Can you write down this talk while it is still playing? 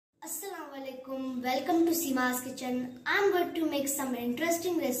Assalamualaikum. Welcome to Seema's kitchen. I'm going to make some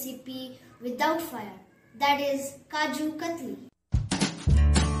interesting recipe without fire. That is kaju katli.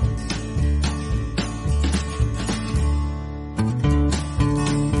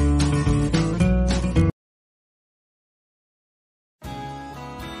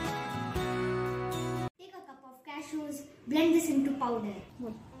 Take a cup of cashews, blend this into powder.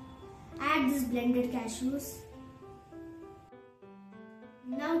 Add this blended cashews.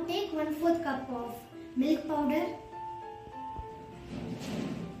 Now take 1/4 cup of milk powder,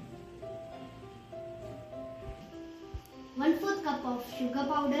 1/4 cup of sugar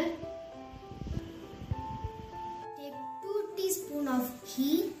powder, take 2 teaspoons of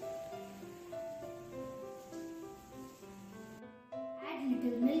ghee, add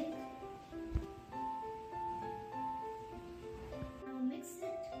little milk, now mix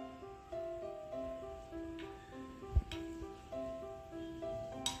it.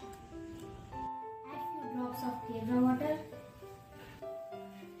 Drops of keva water.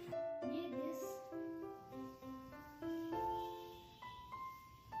 Knead this.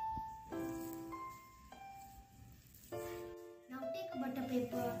 Now take a butter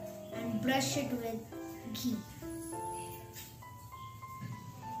paper and brush it with ghee.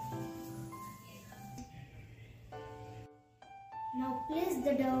 Now place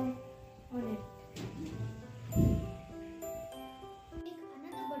the dough on it.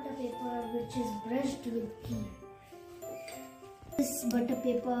 Paper which is brushed with ghee. This butter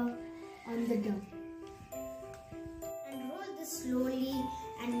paper on the dough and roll this slowly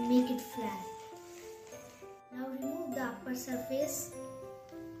and make it flat. Now remove the upper surface.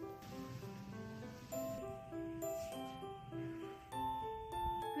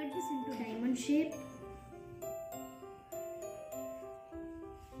 Cut this into diamond shape.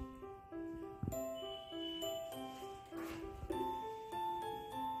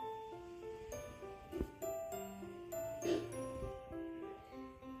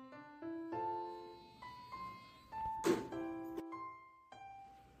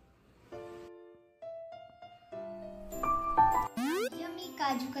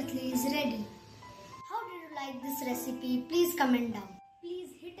 Kaju katli is ready. How did you like this recipe? Please comment down.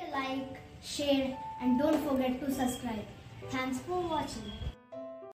 Please hit a like, share and don't forget to subscribe. Thanks for watching.